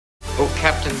Oh,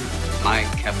 Captain, my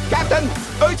Captain. Captain,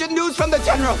 urgent news from the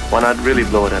General. Why not really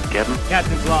blow it up, Captain?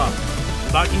 Captain Claw,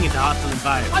 barking into hostile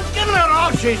environment. I'm getting an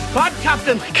off-sheet spot,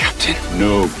 Captain. My Captain.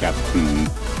 No, Captain.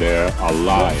 They're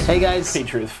alive. Hey guys.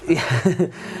 Truth.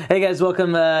 Hey guys,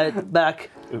 welcome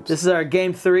back. Oops. This is our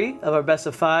game 3 of our best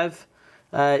of 5.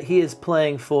 He is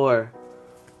playing for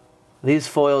these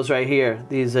foils right here.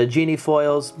 These Genie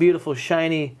foils, beautiful,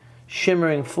 shiny,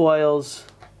 shimmering foils.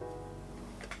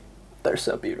 They're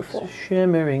so beautiful.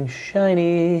 Shimmering,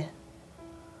 shiny,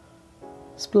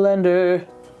 splendor.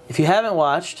 If you haven't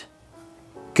watched,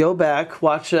 go back,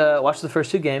 watch the first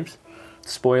 2 games.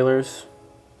 Spoilers.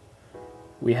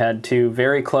 We had 2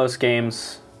 very close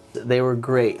games. They were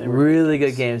great. Really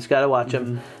good games. Got to watch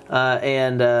them. But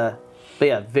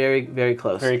yeah, very, very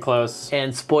close. Very close.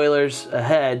 And spoilers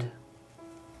ahead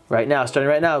right now. Starting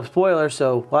right now, spoilers,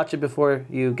 so watch it before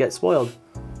you get spoiled.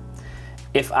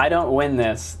 If I don't win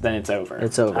this, then it's over.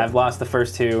 It's over. I've lost the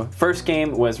first 2. First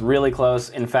game was really close.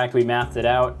 In fact, we mathed it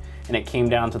out, and it came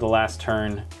down to the last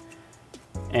turn.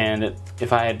 And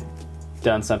if I had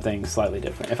done something slightly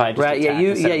different, if I had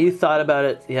just attacked you thought about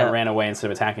it. Yeah, I ran away instead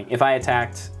of attacking. If I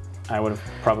attacked, I would have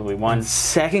probably won.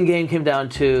 Second game came down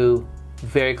to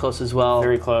very close as well.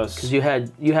 Very close. Because you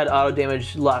had auto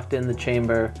damage locked in the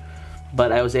chamber,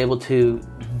 but I was able to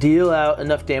deal out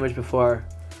enough damage before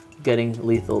getting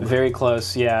lethal. Very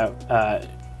close, yeah.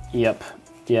 Yep.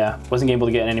 Yeah. Wasn't able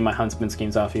to get any of my huntsman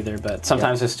schemes off either, but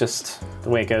sometimes it's just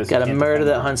the way it goes. Gotta murder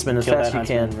that huntsman as fast as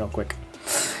you can. Real quick.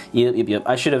 Yep.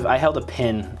 I held a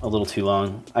pin a little too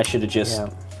long. I should have just... Yeah.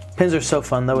 Pins are so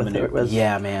fun though with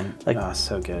yeah, man. Like, oh,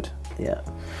 so good. Yeah.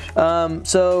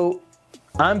 So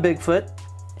I'm Bigfoot.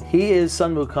 He is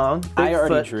Sun Wukong. I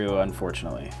already drew,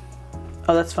 unfortunately.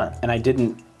 Oh, that's fine. And I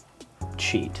didn't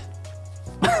cheat.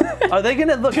 Are they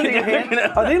gonna look at your hand?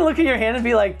 Are they gonna look at your hand and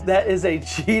be like, "That is a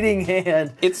cheating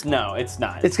hand"? No, it's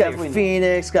not. It's got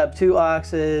Phoenix, got 2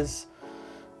 oxes.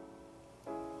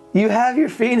 You have your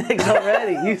Phoenix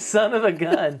already, you son of a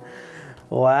gun!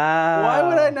 Wow. Why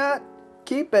would I not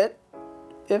keep it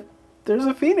if there's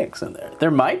a Phoenix in there?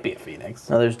 There might be a Phoenix.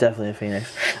 No, there's definitely a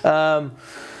Phoenix. By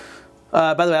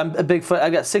the way, I'm a Bigfoot.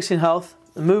 I've got 16 health.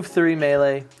 Move 3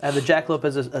 melee. I have the Jackalope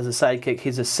as a sidekick.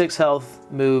 He's a 6 health,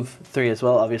 move 3 as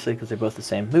well, obviously, because they're both the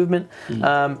same movement.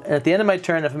 And at the end of my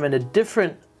turn, if I'm in a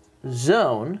different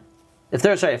zone, if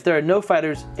there are no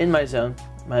fighters in my zone,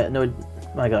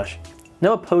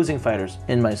 no opposing fighters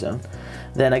in my zone,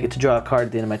 then I get to draw a card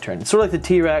at the end of my turn. It's sort of like the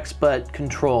T-Rex, but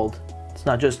controlled. It's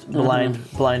not just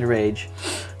blind rage.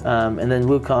 And then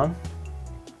Wukong.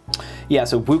 Yeah,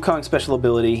 so Wukong's special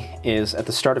ability is at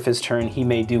the start of his turn, he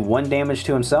may do 1 damage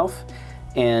to himself,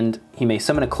 and he may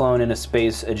summon a clone in a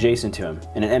space adjacent to him,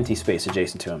 in an empty space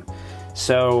adjacent to him.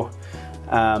 So,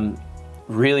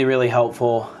 really, really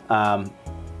helpful.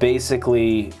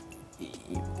 Basically,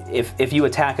 if you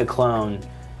attack a clone,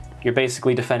 you're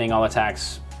basically defending all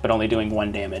attacks, but only doing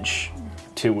 1 damage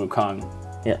to Wukong.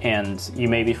 Yeah. And you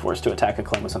may be forced to attack a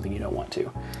clone with something you don't want to.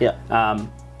 Yeah.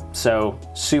 So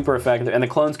super effective, and the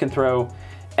clones can throw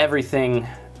everything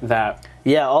that.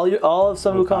 Yeah, all of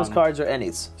Sun Wukong's cards are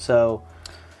any's. So.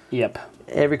 Yep.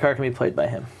 Every card can be played by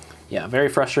him. Yeah, very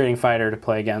frustrating fighter to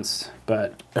play against,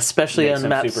 but especially on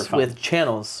maps with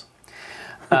channels.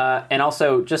 And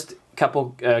also, just a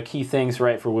couple key things,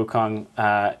 right, for Wukong.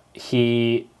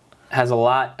 He has a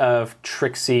lot of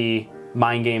tricksy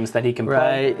mind games that he can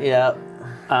play. Right. Yeah.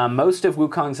 Most of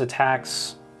Wukong's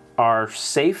attacks are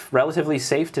safe, relatively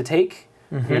safe to take.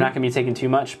 You're not going to be taking too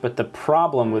much, but the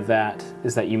problem with that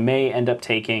is that you may end up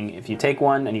taking, if you take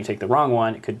one and you take the wrong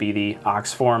one, it could be the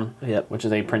Ox form, which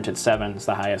is a printed 7. It's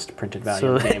the highest printed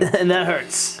value of the game. And that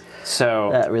hurts. So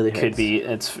that really hurts.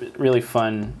 It's really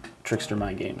fun trickster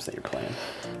mind games that you're playing.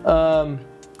 All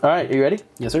right, are you ready?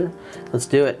 Yes, sir. Let's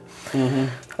do it. All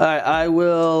right, I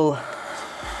will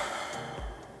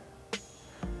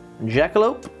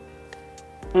Jackalope.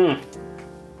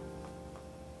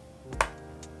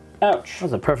 Ouch. That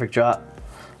was a perfect drop.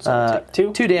 So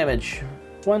 2 damage.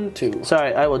 1, 2.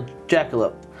 Sorry, I will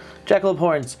Jackalope. Jackalope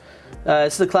horns.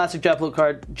 This is the classic Jackalope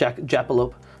card.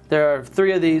 Jackalope. There are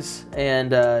 3 of these,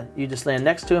 and you just land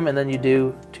next to him, and then you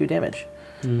do 2 damage.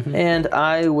 And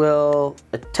I will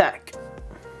attack.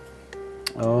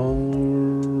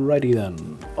 Alrighty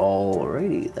then.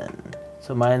 Alrighty then.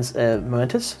 So mine's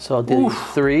momentous. So I'll do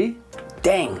 3.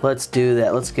 Dang. Let's do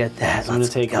that. Let's get that. So I'm going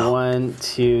to take 1,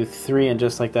 2, 3, and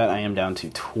just like that, I am down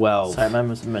to 12. Sorry, mine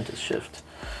was momentous shift.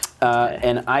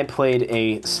 And I played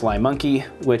a Sly Monkey,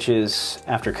 which is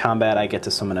after combat, I get to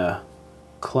summon a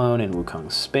clone in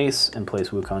Wukong's space and place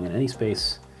Wukong in any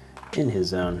space in his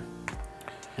zone.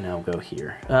 And I'll go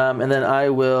here. And then I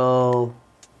will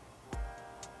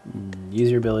can use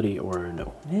your ability or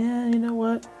no. Yeah, you know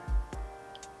what?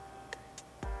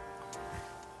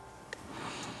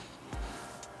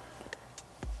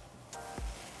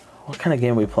 What kind of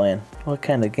game are we playing? What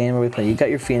kind of game are we playing? You got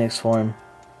your Phoenix form,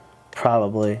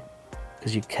 probably,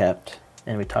 because you kept,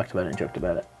 and we talked about it and joked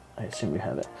about it. I assume you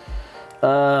have it.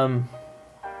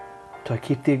 Do I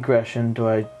keep the aggression? Do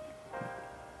I...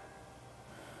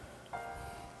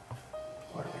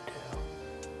 What do we do?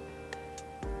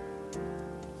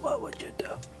 What would you do?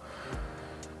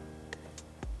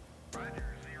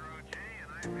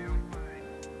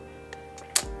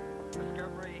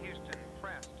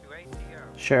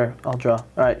 Sure, I'll draw. All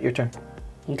right, your turn.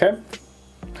 Okay.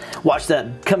 Watch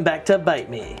that come back to bite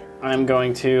me. I'm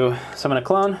going to summon a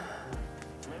clone.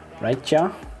 Right,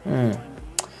 yeah.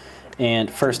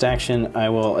 And first action, I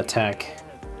will attack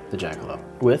the jackalope.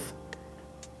 With?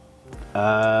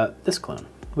 This clone.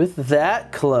 With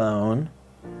that clone.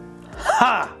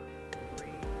 Ha!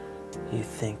 You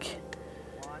think...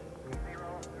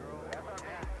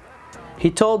 He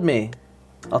told me.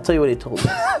 I'll tell you what he told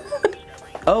me.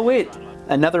 Oh, wait.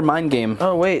 Another mind game.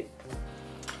 Oh, wait.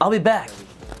 I'll be back.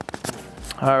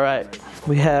 All right.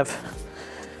 We have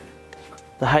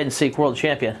the hide-and-seek world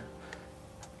champion,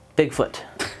 Bigfoot.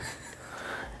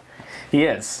 He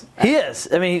is. He is.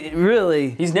 I mean,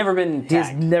 really. He's never been tagged. He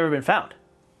has never been found.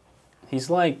 He's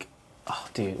like, oh,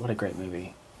 dude, what a great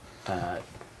movie.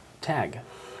 Tag.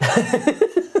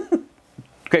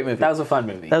 Great movie. That was a fun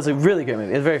movie. That was a really great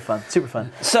movie. It was very fun. Super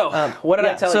fun. So, what did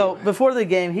I tell you? So, before the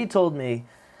game, he told me,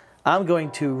 I'm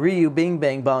going to Ryu Bing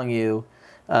Bang Bong you,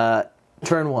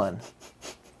 turn 1.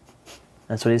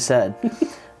 That's what he said.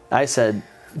 I said,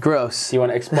 gross. Do you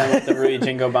want to explain what the Ryu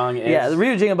Jingo Bong is? Yeah, the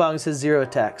Ryu Jingo Bong says 0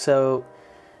 attack. So,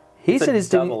 he said he's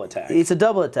doing... double attack. It's a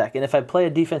double attack. And if I play a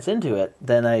defense into it,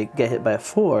 then I get hit by a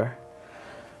 4.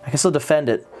 I can still defend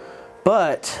it.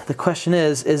 But the question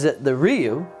is it the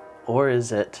Ryu, or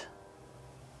is it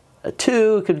a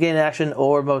 2 could gain action,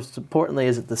 or most importantly,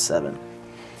 is it the 7?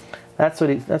 That's what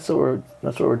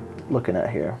we're looking at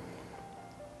here.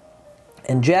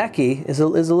 And Jackie is a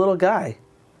little guy.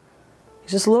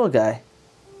 He's just a little guy.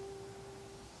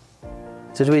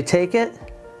 So do we take it,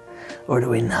 or do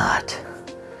we not?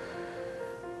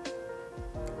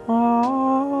 Oh,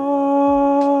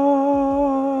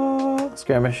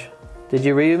 skirmish. Did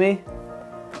you Ryu me?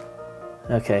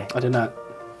 Okay. I did not.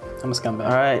 I'm a scumbag.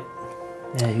 All right.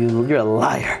 Yeah, you're a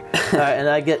liar. All right, and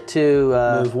I get to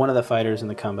move one of the fighters in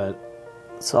the combat.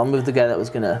 So I'll move the guy that was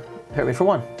gonna hurt me for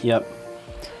 1. Yep.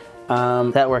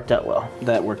 That worked out well.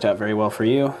 That worked out very well for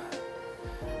you.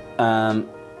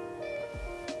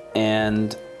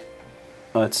 And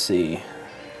let's see.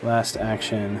 Last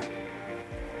action.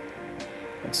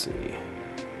 Let's see.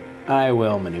 I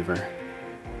will maneuver.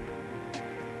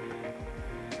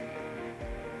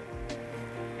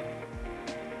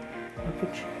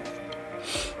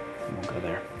 We'll go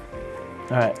there.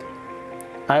 All right.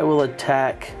 I will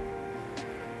attack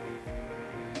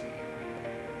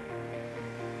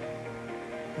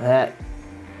that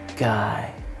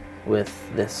guy with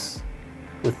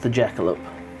the jackalope.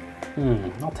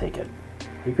 I'll take it.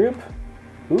 Regroup.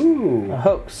 Ooh. A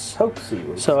hoax.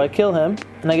 Hoaxy. So I kill him,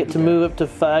 and I get to move up to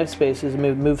 5 spaces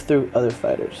and move through other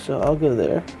fighters. So I'll go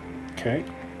there. Okay.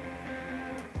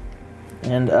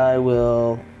 And I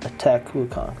will attack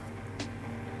Wukong.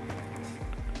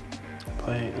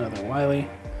 Play another Wily.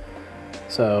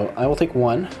 So I will take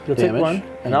 1 You'll damage. take 1,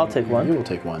 and I'll take 1. You will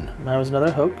take 1. That was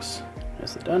another hoax.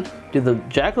 Nicely done. Dude, the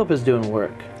jackalope is doing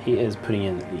work. He is putting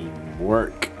in the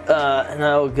work. And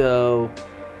I will go...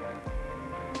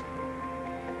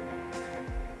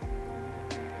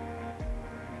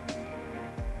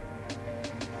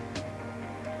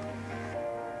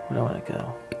 Where do I want to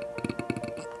go?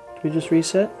 Do we just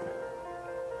reset?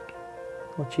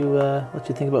 Let you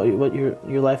think about what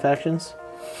your life actions?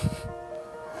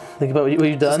 Think about what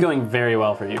you've done? It's going very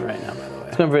well for you right now, by the way.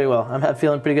 It's going very well. I'm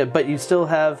feeling pretty good. But you still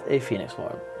have a Phoenix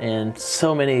form and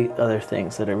so many other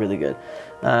things that are really good.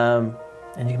 And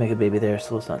you can make a baby there,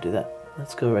 so let's not do that.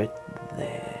 Let's go right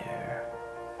there.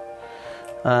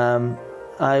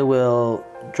 I will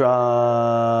draw...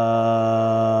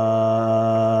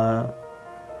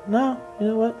 No, you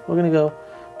know what? We're going to go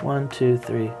 1, 2,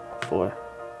 3, 4,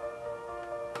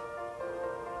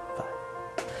 5.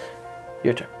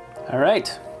 Your turn. All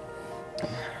right.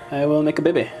 I will make a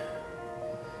baby.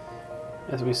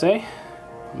 As we say,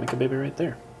 I'll make a baby right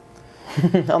there.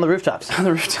 On the rooftops. On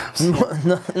the rooftops.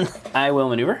 I will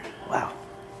maneuver. Wow.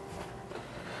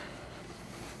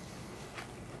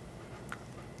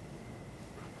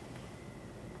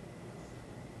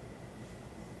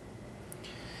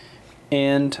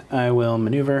 And I will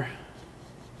maneuver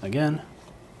again.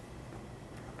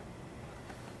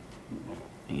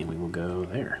 And we will go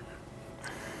there.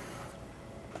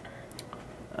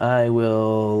 I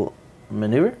will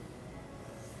maneuver.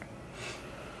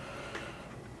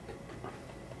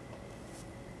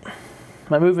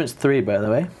 My movement's 3, by the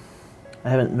way. I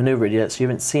haven't maneuvered yet, so you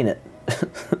haven't seen it.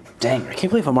 Dang, I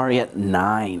can't believe I'm already at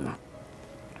 9.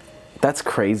 That's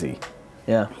crazy.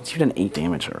 Yeah. You've done 8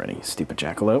 damage already, stupid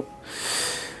jackalope.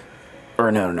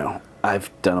 Or no.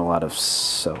 I've done a lot of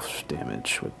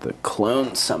self-damage with the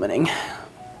clone summoning.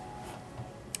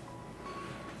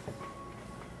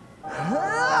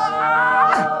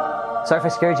 Sorry if I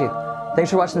scared you.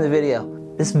 Thanks for watching the video.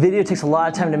 This video takes a lot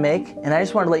of time to make, and I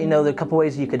just wanted to let you know there are a couple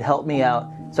ways you could help me out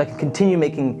so I can continue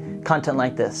making content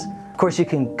like this. Of course, you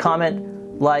can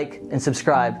comment, like, and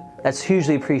subscribe. That's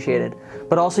hugely appreciated.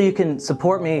 But also you can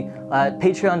support me at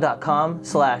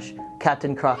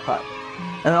patreon.com/Captain Crockpot.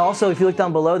 And then also, if you look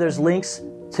down below, there's links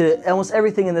to almost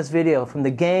everything in this video, from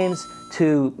the games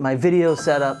to my video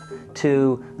setup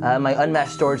to my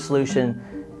Unmatched storage solution.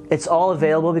 It's all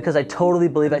available because I totally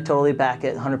believe, I totally back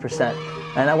it 100%.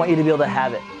 And I want you to be able to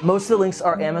have it. Most of the links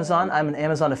are Amazon. I'm an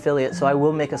Amazon affiliate, so I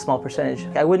will make a small percentage.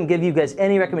 I wouldn't give you guys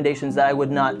any recommendations that I would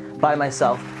not buy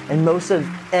myself. And most of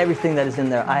everything that is in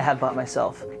there, I have bought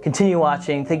myself. Continue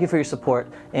watching. Thank you for your support,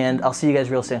 and I'll see you guys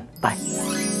real soon. Bye.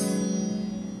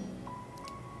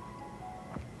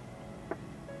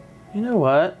 You know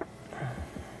what?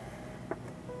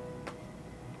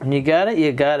 When you got it,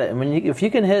 you got it. And when if you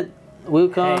can hit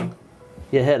Wukong,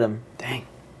 you hit him. Dang.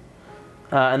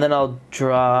 And then I'll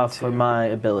draw for my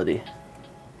ability.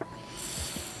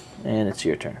 And it's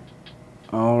your turn.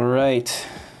 All right.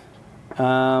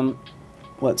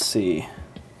 Let's see.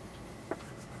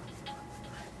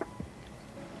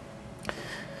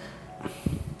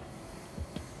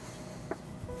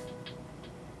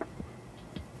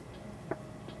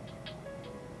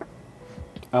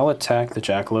 I'll attack the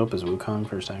jackalope as Wukong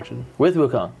first action. With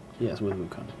Wukong? Yes, with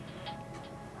Wukong.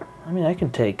 I mean, I can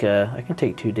take 2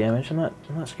 damage. I'm not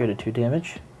scared of 2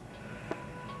 damage.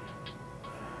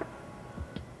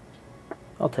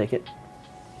 I'll take it.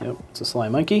 Yep, it's a sly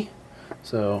monkey,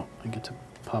 so I get to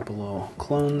pop a little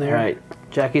clone there. All right,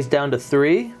 Jackie's down to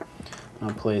 3.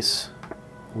 I'll place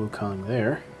Wukong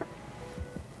there.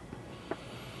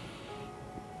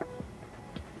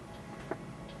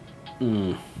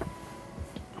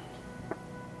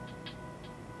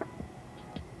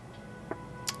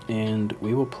 And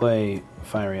we will play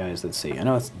Fiery Eyes That See. I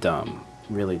know it's dumb,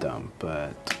 really dumb,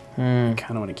 but I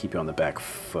kind of want to keep you on the back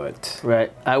foot.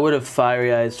 Right. I would have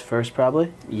Fiery Eyes first,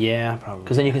 probably. Yeah, probably.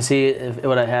 Because then you can see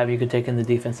what I have. You could take in the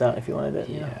defense out if you wanted it.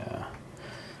 Yeah.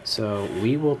 So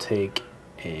we will take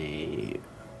a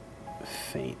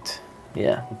feint.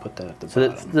 Yeah. We'll put that at the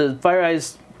bottom. bottom. The Fire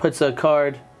Eyes puts a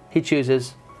card he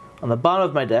chooses on the bottom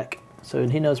of my deck. So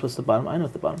he knows what's the bottom. I know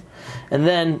what's the bottom. And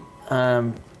then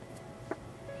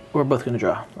we're both going to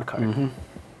draw a card.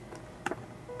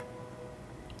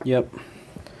 Yep.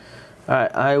 All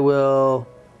right, I will...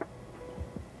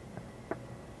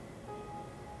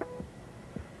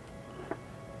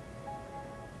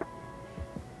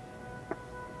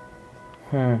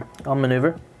 I'll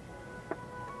maneuver.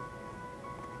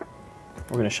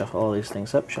 We're going to shuffle all these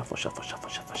things up. Shuffle, shuffle, shuffle,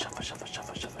 shuffle, shuffle, shuffle,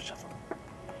 shuffle, shuffle, shuffle.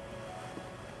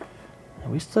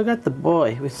 And we still got the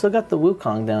boy. We still got the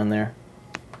Wukong down there.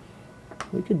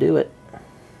 We could do it.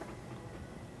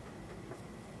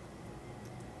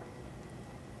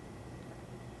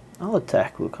 I'll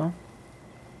attack Wukong.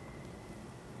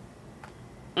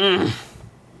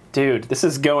 Dude, this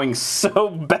is going so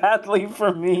badly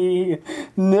for me.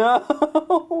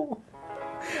 No.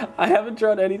 I haven't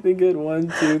drawn anything good.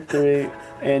 1, 2, 3,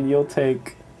 and you'll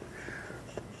take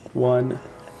 1.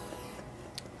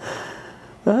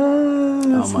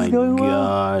 Oh my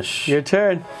gosh. Your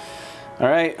turn. All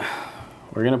right,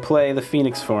 we're gonna play the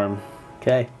Phoenix form.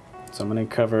 Okay. So I'm gonna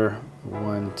cover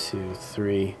 1, 2,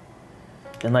 3.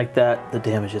 And like that, the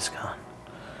damage is gone.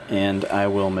 And I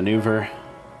will maneuver.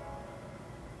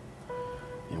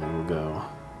 And we will go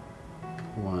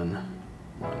 1,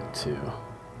 1, 2.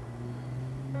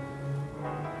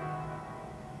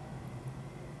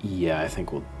 Yeah, I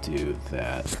think we'll do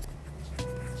that.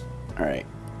 All right,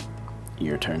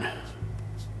 your turn.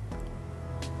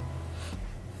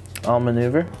 I'll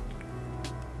maneuver.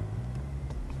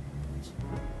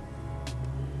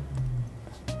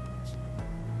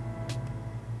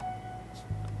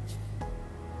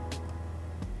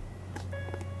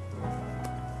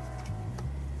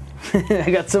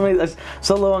 I got so many,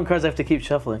 so low on cards I have to keep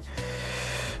shuffling.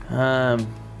 Well,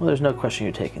 there's no question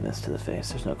you're taking this to the face.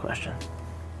 There's no question.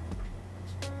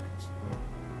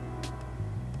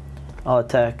 I'll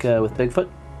attack with Bigfoot.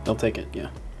 They'll take it, yeah.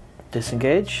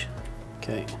 Disengage.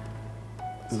 Okay.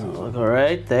 So we'll go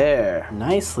right there.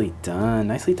 Nicely done.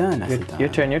 Nicely done. Nicely done. Your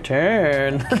turn. Your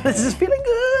turn. This is feeling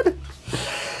good.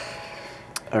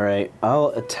 All right. I'll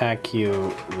attack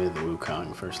you with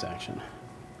Wukong first action.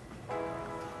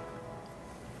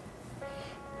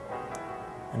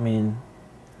 I mean,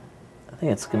 I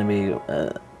think it's gonna be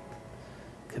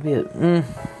could be could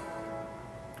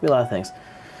be a lot of things.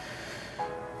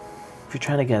 If you're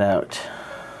trying to get out,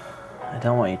 I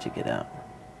don't want you to get out.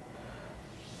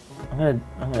 I'm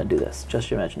gonna do this.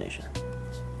 Just your imagination.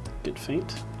 Good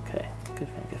feint. Okay. Good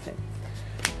feint. Good feint.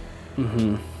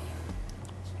 Mm-hmm.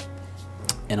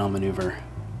 And I'll maneuver.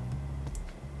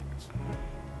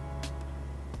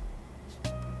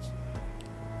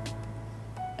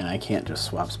 And I can't just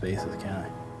swap spaces, can I?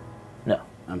 No.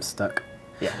 I'm stuck.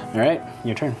 Yeah. All right,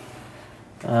 your turn.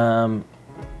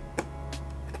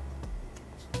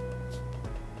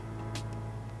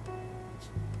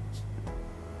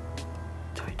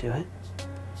 Do we do it?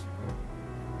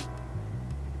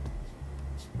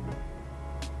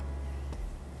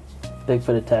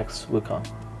 Bigfoot attacks Wukong.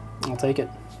 I'll take it.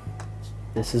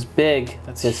 This is big.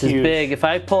 That's this huge. is big. If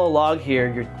I pull a log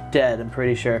here, you're dead, I'm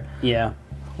pretty sure. Yeah.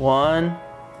 1.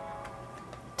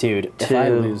 Dude, if I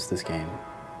 2. lose this game.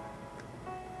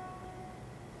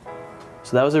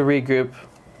 So that was a regroup.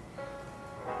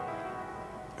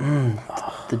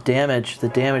 The damage, the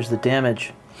damage, the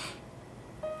damage.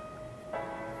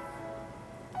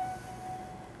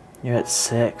 You're at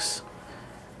 6.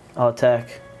 I'll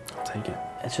attack. I'll take it.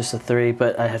 It's just a 3,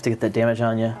 but I have to get that damage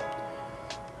on you.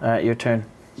 Alright, your turn.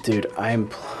 Dude, I'm...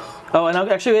 Oh, and I'll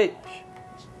actually wait.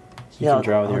 You can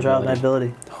draw with I'll your draw with my ability.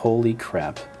 ability. Holy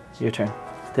crap. Your turn.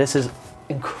 This is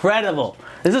incredible.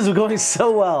 This is going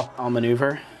so well. I'll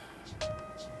maneuver.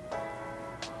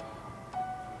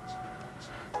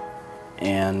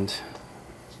 And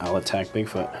I'll attack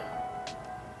Bigfoot.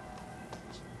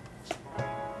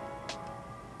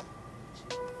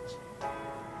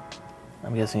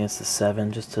 I'm guessing it's the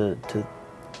 7 just to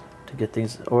get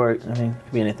things, or I mean, it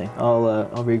could be anything. I'll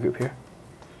regroup here.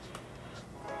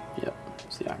 Yep,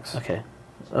 it's the axe. Okay.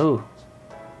 Oh.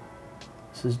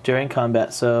 This is during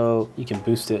combat, so You can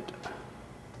boost it.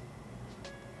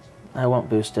 I won't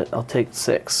boost it. I'll take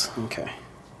 6. Okay.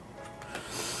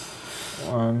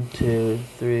 1, 2,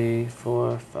 3,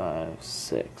 4, 5,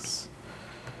 6.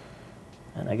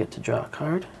 And I get to draw a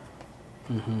card.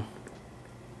 Mm-hmm.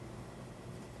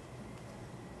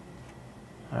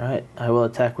 Alright, I will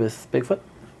attack with Bigfoot.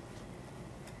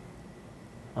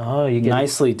 Oh, you get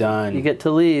Nicely done. You get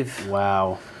to leave.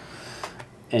 Wow.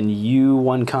 And you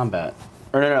won combat.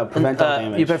 Or no, prevent all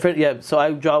damage. You prevent, yeah. So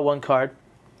I draw 1 card.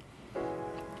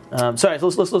 Sorry, so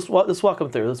let's walk them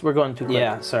through. We're going too quick.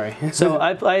 Yeah, sorry. So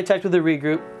I attacked with a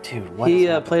regroup. Dude, what He is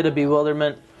happening? played a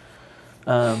bewilderment.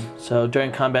 So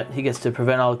during combat, he gets to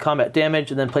prevent all combat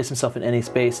damage and then place himself in any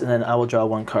space, and then I will draw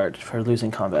 1 card for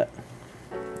losing combat.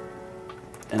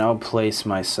 And I'll place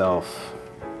myself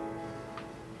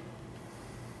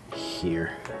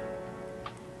here.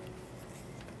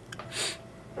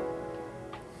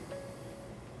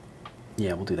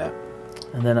 Yeah, we'll do that.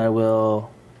 And then I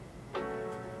will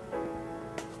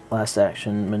last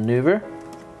action maneuver.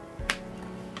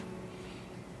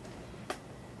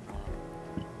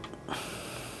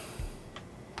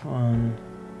 One,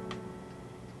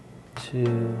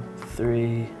 2,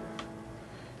 3.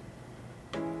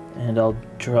 And I'll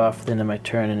draw for the end of my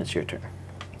turn, and it's your turn.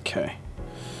 Okay.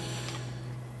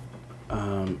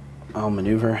 I'll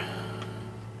maneuver.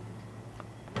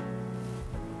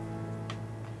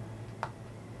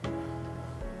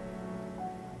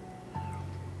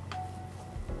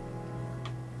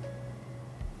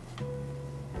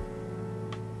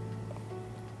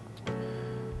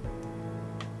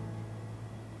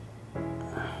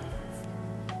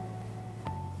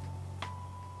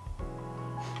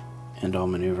 And I'll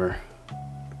maneuver.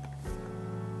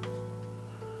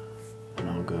 And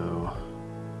I'll go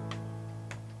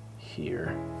here.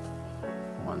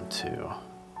 1, 2.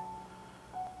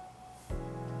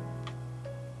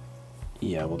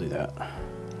 Yeah, we'll do that. All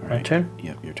right. My turn?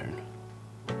 Yep, your turn.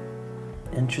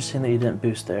 Interesting that you didn't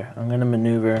boost there. I'm gonna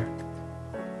maneuver.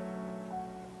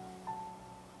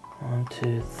 1,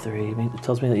 2, 3. It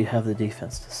tells me that you have the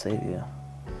defense to save you.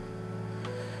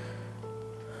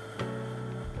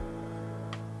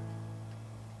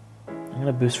 I'm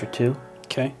gonna boost for 2.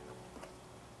 Okay.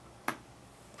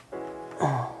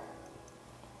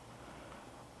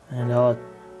 And I'll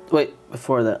wait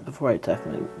before that. Before I attack,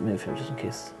 let me move him just in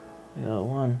case. We go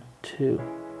 1, 2,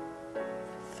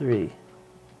 3.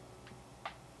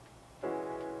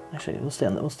 Actually, we'll stay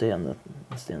on the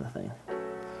thing.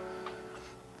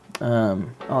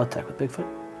 I'll attack with Bigfoot.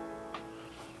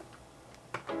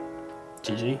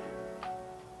 GG.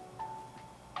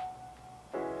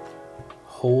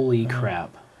 Holy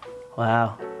crap.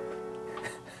 Wow.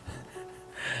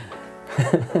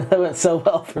 That went so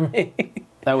well for me.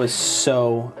 That was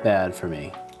so bad for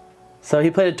me. So he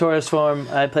played a Taurus form.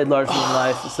 I played larger than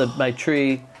life. So my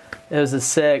tree, it was a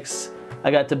 6.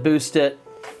 I got to boost it.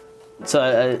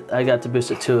 So I got to boost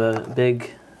it to a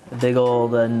big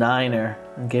old 9er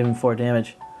and gave him 4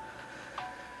 damage.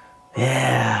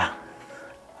 Yeah.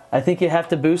 I think you have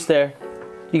to boost there.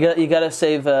 You gotta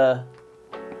save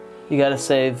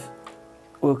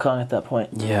Wukong at that point.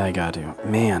 Yeah, I got to.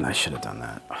 Man, I should have done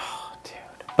that. Oh, dude.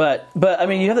 But I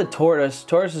mean, you have the Tortoise.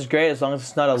 Tortoise is great as long as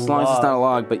it's not a log. As long as it's not a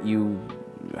log, but you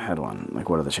had one. Like,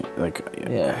 what are the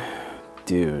yeah.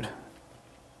 Dude.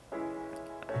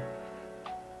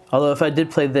 Although if I did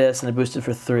play this and I boosted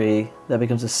for 3, that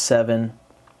becomes a 7.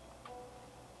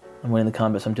 I'm winning the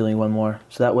combat, so I'm dealing 1 more.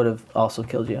 So that would have also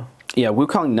killed you. Yeah,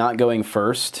 Wukong not going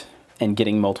first and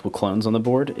getting multiple clones on the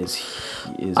board is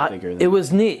bigger than... It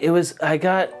was neat. It was... I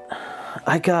got...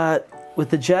 With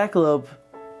the Jackalope...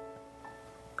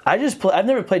 I've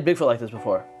never played Bigfoot like this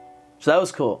before. So that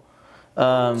was cool.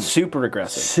 Super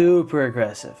aggressive. Super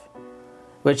aggressive.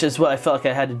 Which is what I felt like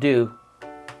I had to do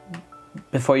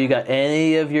before you got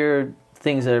any of your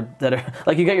things that are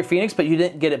like, you got your Phoenix, but you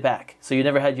didn't get it back. So you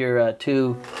never had your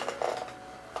 2...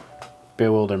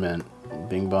 Bewilderment.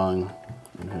 Bing Bong.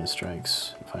 Infinite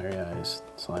Strikes. Fiery Eyes.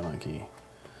 Slime Monkey.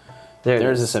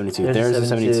 There's a 72. There's a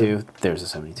 72. There's a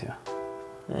 72.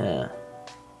 Yeah.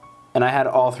 And I had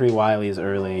all 3 Wileys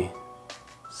early.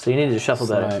 So you needed to shuffle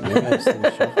better. Maybe I just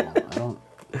didn't shuffle. I don't...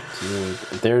 Dude.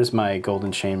 There's my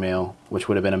Golden Chainmail, which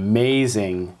would have been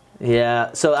amazing.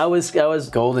 Yeah, so I was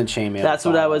Golden Chainmail. That's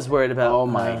what I was worried about. Oh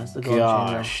my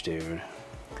gosh, dude.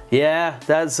 Yeah,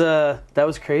 that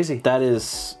was crazy. That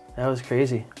was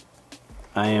crazy.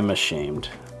 I am ashamed.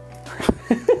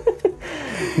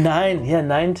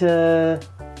 9 to...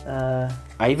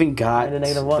 I even got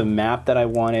 -1. the map that I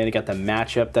wanted. I got the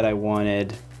matchup that I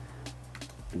wanted.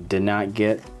 Did not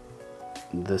get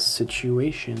the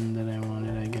situation that I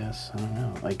wanted, I guess. I don't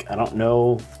know. Like, I don't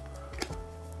know.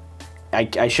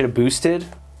 I should have boosted,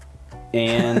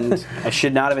 and I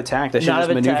should not have attacked. I should have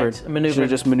just maneuvered. Should have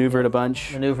just maneuvered a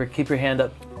bunch. Maneuver. Keep your hand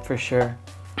up for sure,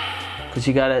 because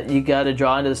you gotta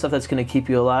draw into the stuff that's gonna keep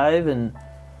you alive. And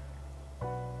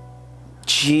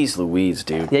jeez Louise,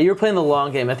 dude. Yeah, you were playing the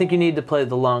long game. I think you need to play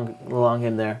the long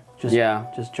game there.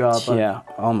 Just draw up. Yeah.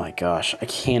 Oh my gosh, I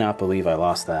cannot believe I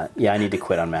lost that. Yeah, I need to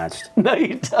quit Unmatched. No,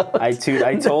 you don't.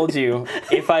 I told you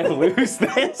if I lose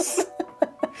this.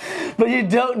 But you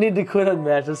don't need to quit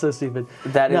Unmatched. That's so stupid.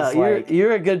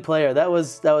 You're a good player. That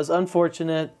was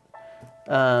unfortunate.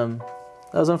 That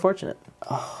was unfortunate.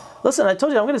 Oh. Listen, I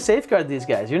told you I'm going to safeguard these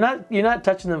guys. You're not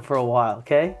touching them for a while,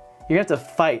 okay? You're going to have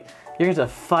to fight. You're going to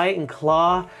have to fight and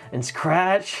claw and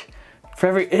scratch for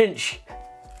every inch.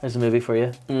 There's a movie for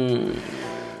you.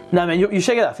 No, man, you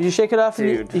shake it off. You shake it off.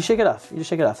 Dude. You shake it off. You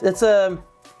shake it off. It's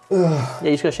yeah,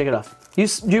 you just gotta shake it off. Do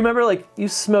you remember, like, you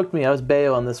smoked me? I was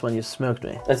Beo on this one. You smoked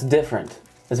me. That's different.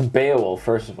 That's Beowulf,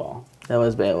 first of all. That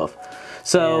was Beowulf.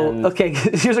 So, okay,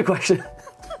 here's a question.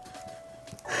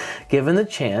 Given the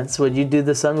chance, would you do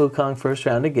the Sun Wukong first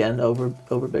round again over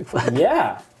Bigfoot?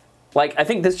 Yeah. Like, I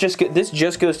think this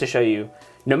just goes to show you,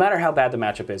 no matter how bad the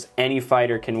matchup is, any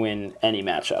fighter can win any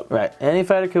matchup. Right. Any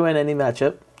fighter can win any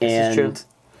matchup. This is true.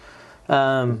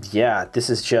 Yeah, this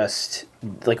is just,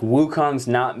 like, Wukong's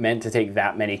not meant to take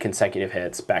that many consecutive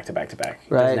hits back to back to back. He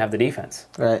doesn't have the defense.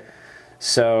 Right.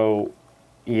 So,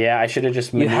 yeah, I should have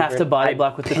just maneuvered. You have to body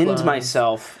block with the clones. Pinned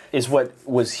myself is what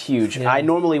was huge. Yeah. I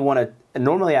normally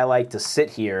I like to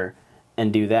sit here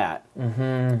and do that.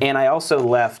 And I also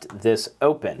left this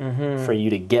open for you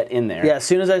to get in there. Yeah, as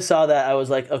soon as I saw that, I was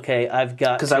like, okay, I've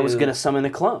got to... Because I was going to summon the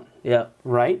clone. Yeah.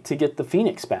 Right? To get the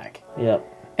Phoenix back. Yeah.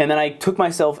 And then I took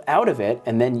myself out of it,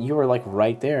 and then you were, like,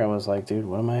 right there. I was like, dude,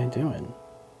 what am I doing?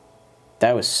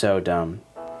 That was so dumb.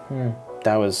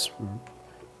 That was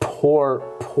poor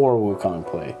Wukong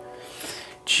play.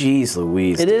 Jeez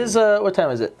Louise. It is, what time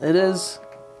is it? It is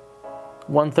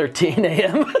 1:13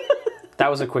 a.m. That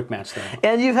was a quick match, though.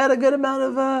 And you've had a good amount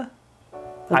of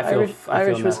I feel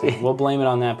whiskey. nothing. We'll blame it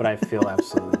on that, but I feel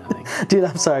absolutely nothing. Dude,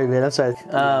 I'm sorry, man. I'm sorry.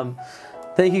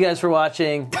 Thank you guys for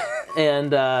watching.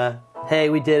 And, hey,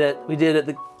 we did it. We did it.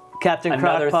 The Captain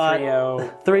Another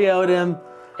Crockpot 3-0. 3-0'd him.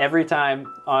 Every time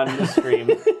on the stream.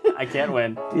 I can't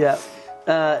win. Yeah.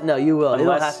 No, you will.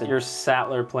 Unless It'll happen. you're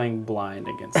Sattler playing blind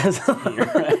against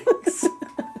T-Rex.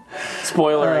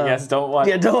 Spoiler, I guess. Don't watch.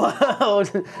 Yeah, don't.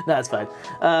 No, it's fine.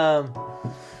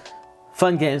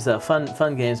 Fun games though.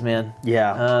 Fun games, man.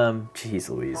 Yeah. Jeez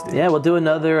Louise, dude. Yeah, we'll do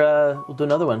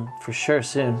another one for sure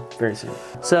soon. Very soon.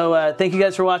 So thank you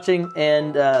guys for watching,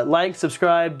 and like,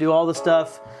 subscribe, do all the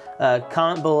stuff.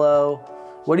 Comment below.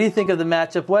 What do you think of the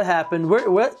matchup? What happened?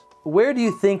 Where do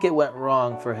you think it went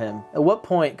wrong for him? At what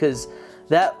point? Because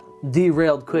that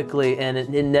derailed quickly and it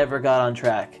never got on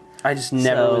track. I just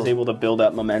never was able to build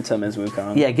up momentum as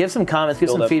Wukong. Yeah, give some comments, give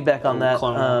some feedback on that.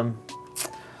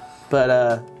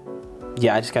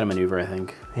 Yeah, I just gotta maneuver, I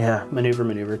think. Yeah.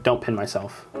 Maneuver. Don't pin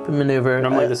myself. Maneuver.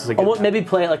 Normally this is a good match. Maybe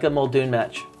play it like a Muldoon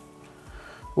match.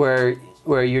 Where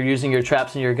you're using your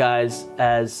traps and your guys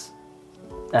as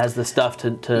the stuff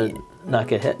to not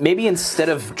get hit. Maybe instead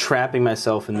of trapping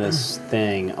myself in this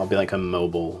thing, I'll be like a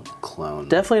mobile clone.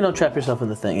 Definitely don't trap yourself in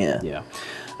the thing, yeah. Yeah.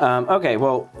 Okay,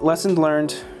 well, lesson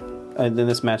learned in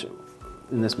this match.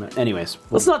 Anyways.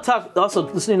 Let's not talk,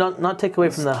 also, not take away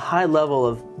from the high level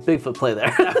of Bigfoot play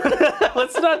there.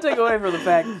 Let's not take away from the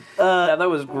fact that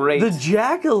was great. The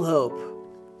jackalope.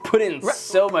 Put in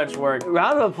so much work.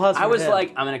 Round of applause for I was him.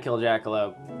 like, I'm gonna kill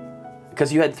Jackalope.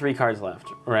 Because you had 3 cards left,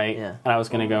 right? Yeah. And I was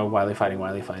gonna go wily fighting,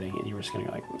 and you were just gonna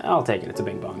go like, I'll take it, it's a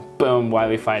bing bong. Boom,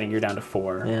 wily fighting, you're down to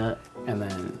 4. Yeah. And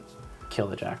then kill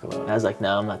the Jackalope. I was like,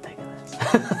 no, I'm not taking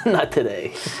this. Not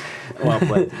today. Well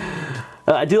played.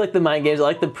 I do like the mind games. I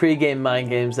like the pre-game mind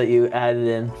games that you added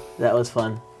in. That was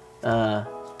fun. That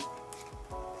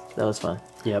was fun.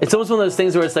 Yep. It's almost one of those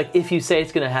things where it's like, if you say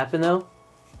it's going to happen, though,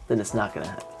 then it's not going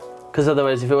to happen. Because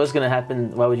otherwise, if it was going to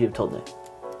happen, why would you have told me?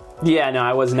 Yeah, no,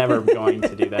 I was never going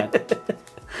to do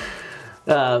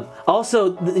that.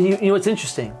 Also, you know what's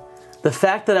interesting? The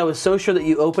fact that I was so sure that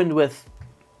you opened with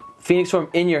Phoenix Form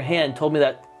in your hand told me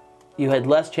that you had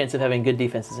less chance of having good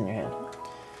defenses in your hand.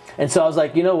 And so I was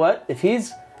like, you know what? If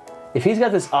he's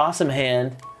got this awesome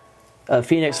hand,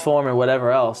 Phoenix Form or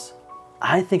whatever else,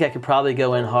 I think I could probably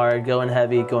go in hard, go in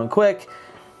heavy, go in quick,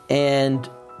 and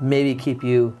maybe keep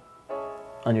you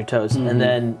on your toes, and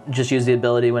then just use the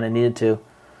ability when I needed to.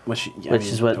 Which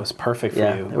is what was perfect for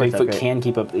you. Bigfoot can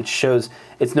keep up. It shows.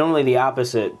 It's normally the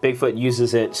opposite. Bigfoot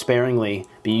uses it sparingly,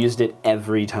 but you used it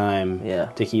every time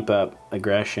to keep up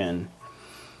aggression.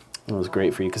 It was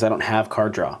great for you because I don't have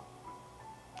card draw.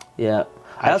 Yeah,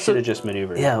 I should have just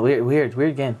maneuvered. Yeah,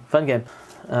 weird game, fun game.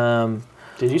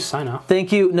 Did you sign off?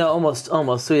 Thank you. No, almost.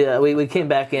 So we came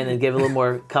back in and gave a little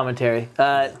more commentary.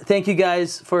 Thank you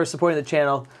guys for supporting the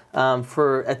channel.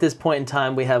 At this point in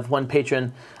time, we have 1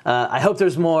 patron. I hope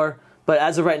there's more, but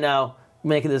as of right now,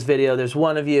 making this video, there's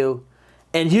 1 of you,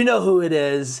 and you know who it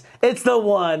is. It's the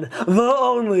one, the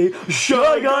only,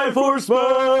 Shy Guy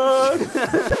Forceman!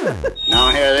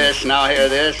 Now hear this, now hear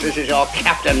this. This is your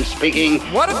captain speaking.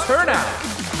 What a turnout!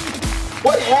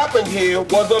 What happened here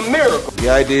was a miracle. The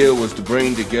idea was to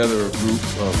bring together a group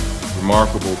of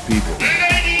remarkable people.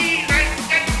 Ladies and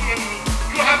gentlemen,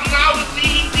 you have now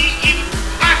seen the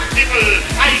impossible.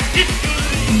 I did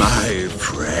My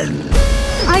friend.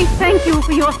 I thank you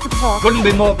for your support. Couldn't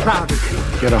be more proud of you.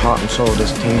 You're the heart and soul of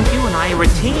this team. You and I are a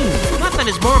team. Nothing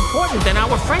is more important than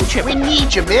our friendship. We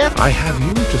need you, man. I have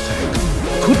you to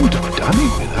thank. Couldn't have done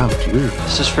it without you.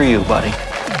 This is for you, buddy.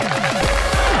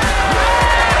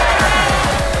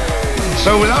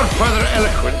 So without further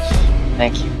eloquence,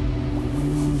 Thank you.